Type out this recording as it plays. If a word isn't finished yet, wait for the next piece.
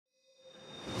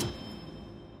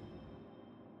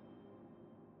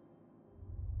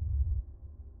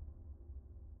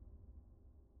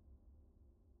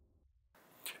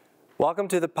Welcome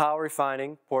to the power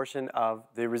refining portion of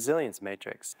the resilience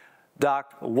matrix.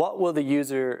 Doc, what will the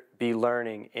user be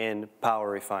learning in power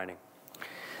refining?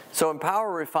 So in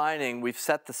power refining, we've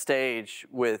set the stage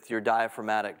with your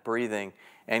diaphragmatic breathing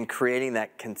and creating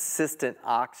that consistent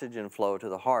oxygen flow to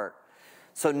the heart.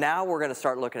 So now we're going to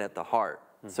start looking at the heart.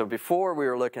 So before we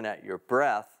were looking at your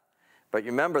breath, but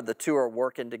you remember the two are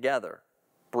working together,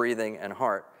 breathing and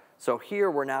heart. So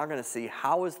here we're now going to see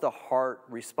how is the heart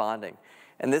responding.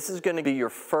 And this is going to be your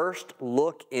first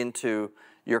look into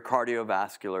your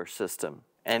cardiovascular system.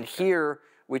 And here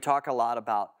we talk a lot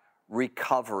about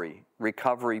recovery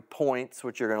points,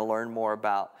 which you're going to learn more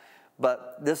about.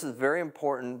 But this is very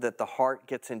important that the heart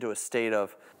gets into a state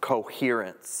of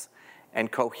coherence.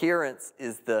 And coherence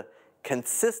is the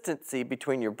consistency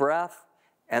between your breath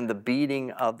and the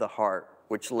beating of the heart,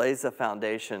 which lays the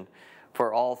foundation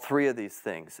for all three of these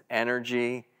things: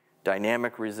 energy,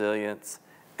 dynamic resilience,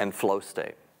 and flow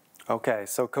state. Okay,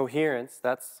 so coherence,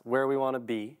 that's where we want to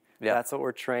be. Yeah. That's what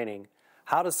we're training.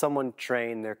 How does someone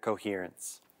train their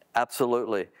coherence?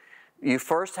 Absolutely. You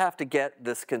first have to get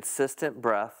this consistent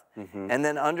breath and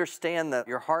then understand that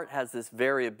your heart has this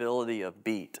variability of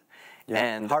beat. Yeah.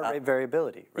 And heart rate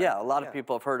variability. Right? Yeah, a lot of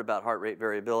people have heard about heart rate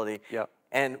variability. Yep.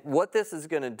 And what this is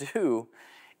going to do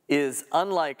is,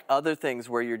 unlike other things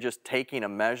where you're just taking a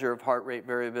measure of heart rate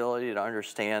variability to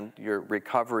understand your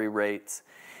recovery rates,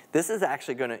 this is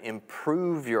actually going to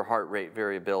improve your heart rate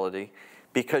variability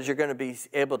because you're going to be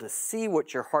able to see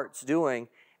what your heart's doing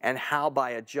and how,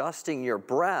 by adjusting your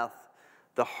breath,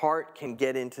 the heart can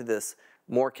get into this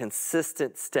more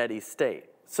consistent, steady state.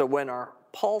 So when our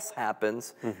pulse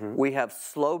happens, we have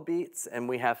slow beats and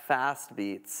we have fast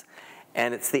beats.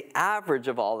 And it's the average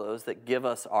of all those that give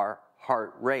us our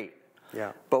heart rate.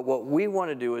 Yeah. But what we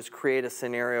want to do is create a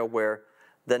scenario where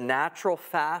the natural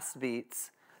fast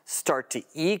beats start to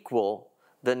equal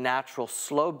the natural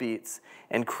slow beats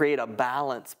and create a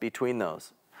balance between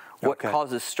those. What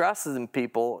causes stresses in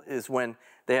people is when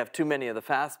they have too many of the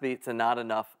fast beats and not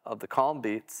enough of the calm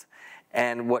beats.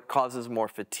 And what causes more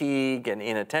fatigue and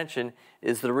inattention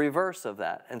is the reverse of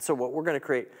that. And so what we're going to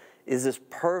create is this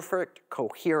perfect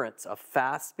coherence of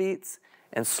fast beats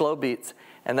and slow beats,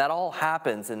 and that all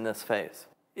happens in this phase.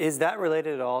 Is that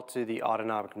related at all to the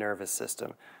autonomic nervous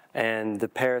system and the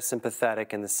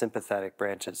parasympathetic and the sympathetic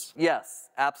branches? Yes,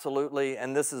 absolutely,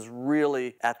 and this is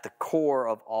really at the core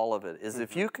of all of it, is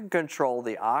if you can control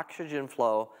the oxygen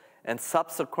flow and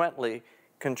subsequently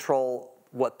control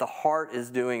what the heart is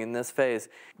doing in this phase,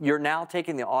 you're now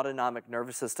taking the autonomic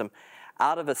nervous system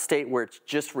out of a state where it's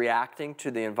just reacting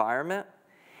to the environment,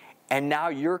 and now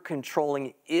you're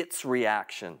controlling its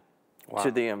reaction to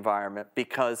the environment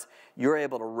because you're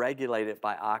able to regulate it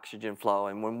by oxygen flow.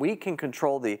 And when we can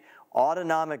control the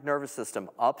autonomic nervous system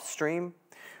upstream,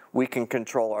 we can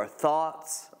control our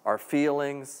thoughts, our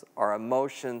feelings, our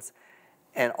emotions,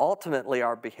 and ultimately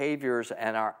our behaviors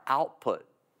and our output.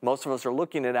 Most of us are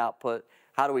looking at output.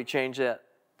 How do we change that?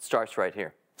 It starts right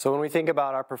here. So when we think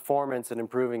about our performance and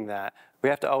improving that, we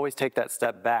have to always take that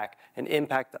step back and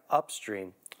impact the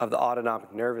upstream of the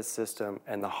autonomic nervous system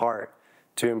and the heart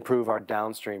to improve our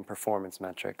downstream performance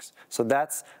metrics. So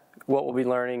that's what we'll be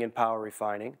learning in power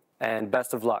refining, and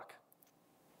best of luck.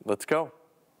 Let's go.